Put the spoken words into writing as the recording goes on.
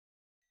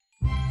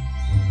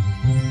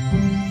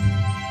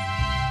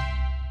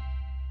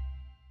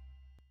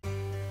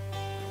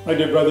My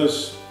dear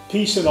brothers,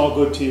 peace and all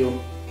good to you.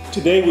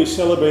 Today we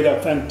celebrate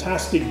a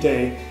fantastic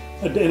day,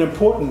 an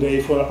important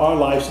day for our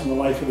lives and the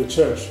life of the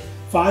Church.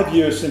 5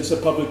 years since the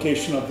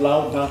publication of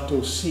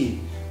Laudato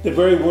Si, the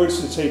very words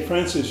that St.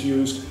 Francis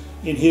used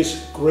in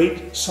his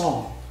great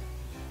song.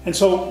 And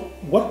so,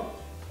 but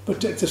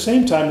at the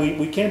same time,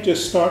 we can't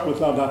just start with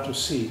Laudato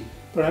Si.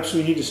 Perhaps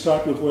we need to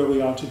start with where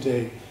we are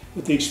today,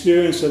 with the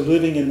experience of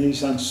living in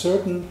these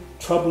uncertain,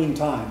 troubling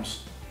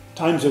times.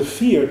 Times of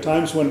fear,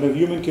 times when the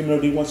human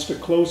community wants to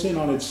close in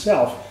on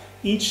itself,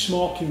 each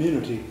small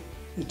community,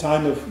 the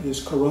time of this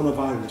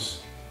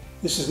coronavirus.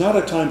 This is not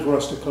a time for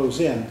us to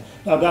close in.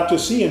 Laudato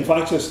Si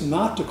invites us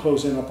not to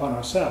close in upon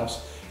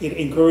ourselves. It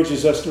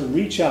encourages us to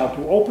reach out,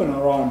 to open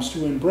our arms,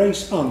 to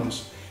embrace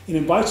others. It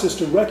invites us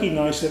to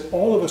recognize that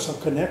all of us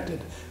are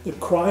connected. The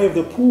cry of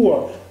the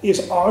poor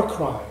is our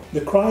cry.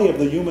 The cry of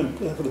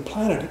the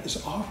planet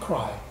is our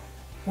cry.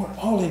 We're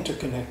all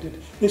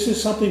interconnected. This is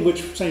something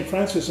which St.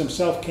 Francis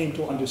himself came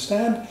to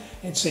understand,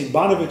 and St.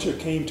 Bonaventure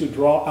came to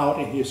draw out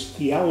in his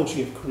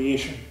theology of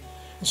creation.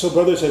 And so,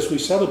 brothers, as we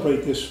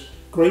celebrate this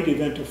great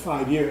event of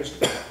 5 years,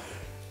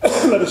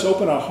 let us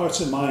open our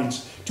hearts and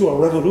minds to a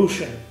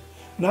revolution.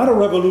 Not a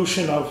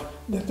revolution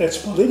that's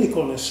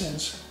political in a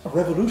sense, a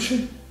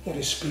revolution that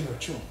is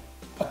spiritual.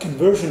 A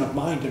conversion of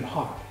mind and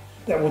heart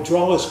that will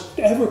draw us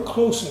ever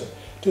closer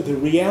to the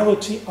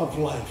reality of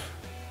life,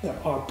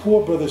 that our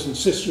poor brothers and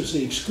sisters,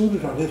 the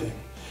excluded, are living,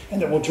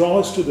 and that will draw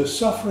us to the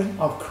suffering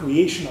of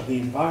creation, of the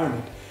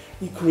environment,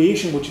 the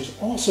creation which is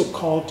also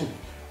called to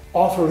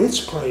offer its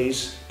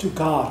praise to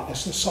God,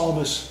 as the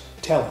psalmists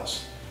tell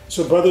us.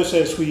 So, brothers,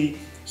 as we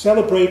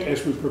celebrate,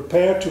 as we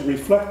prepare to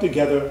reflect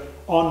together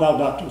on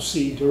Laudato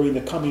Si during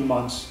the coming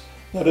months,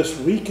 let us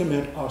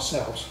recommit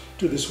ourselves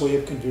to this way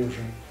of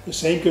conversion, the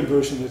same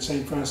conversion that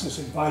St. Francis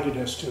invited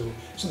us to,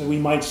 so that we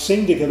might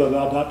sing together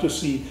Laudato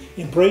Si,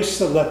 embrace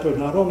the leper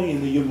not only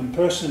in the human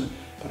person,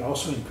 but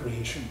also in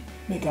creation.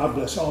 May God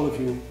bless all of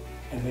you,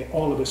 and may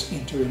all of us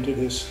enter into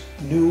this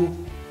new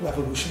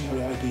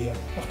revolutionary idea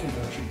of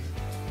conversion.